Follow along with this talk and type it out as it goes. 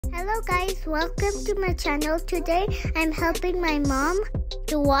Hello guys, welcome to my channel. Today I'm helping my mom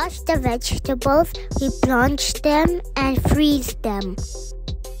to wash the vegetables. We blanch them and freeze them.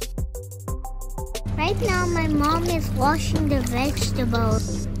 Right now my mom is washing the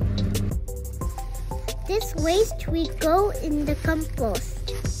vegetables. This waste we go in the compost.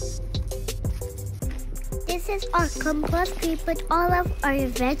 This is our compost. We put all of our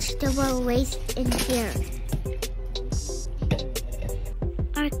vegetable waste in here.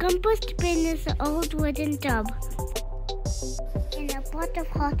 Our compost bin is an old wooden tub. In a pot of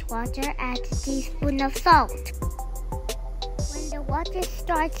hot water, add a teaspoon of salt. When the water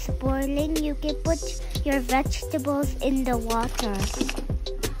starts boiling, you can put your vegetables in the water.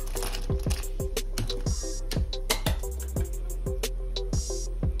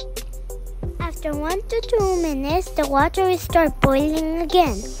 After 1 to 2 minutes, the water will start boiling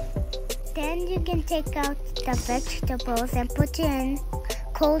again. Then you can take out the vegetables and put in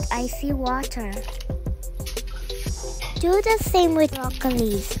cold icy water. Do the same with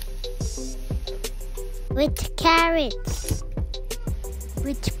broccolis, with carrots,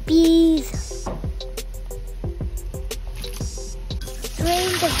 with peas. Drain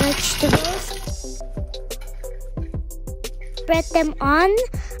the vegetables. Spread them on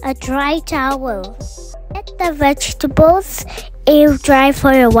a dry towel. Let the vegetables air dry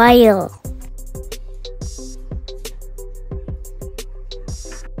for a while.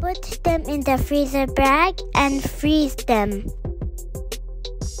 Put them in the freezer bag and freeze them.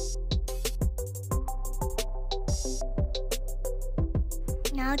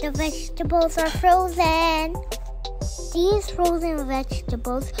 Now the vegetables are frozen. These frozen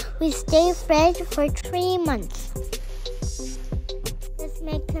vegetables will stay fresh for 3 months. Let's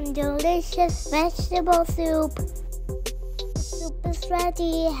make some delicious vegetable soup. The soup is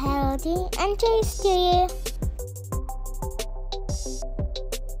ready, healthy and tasty.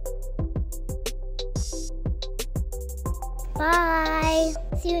 Bye.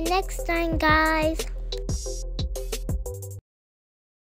 See you next time, guys.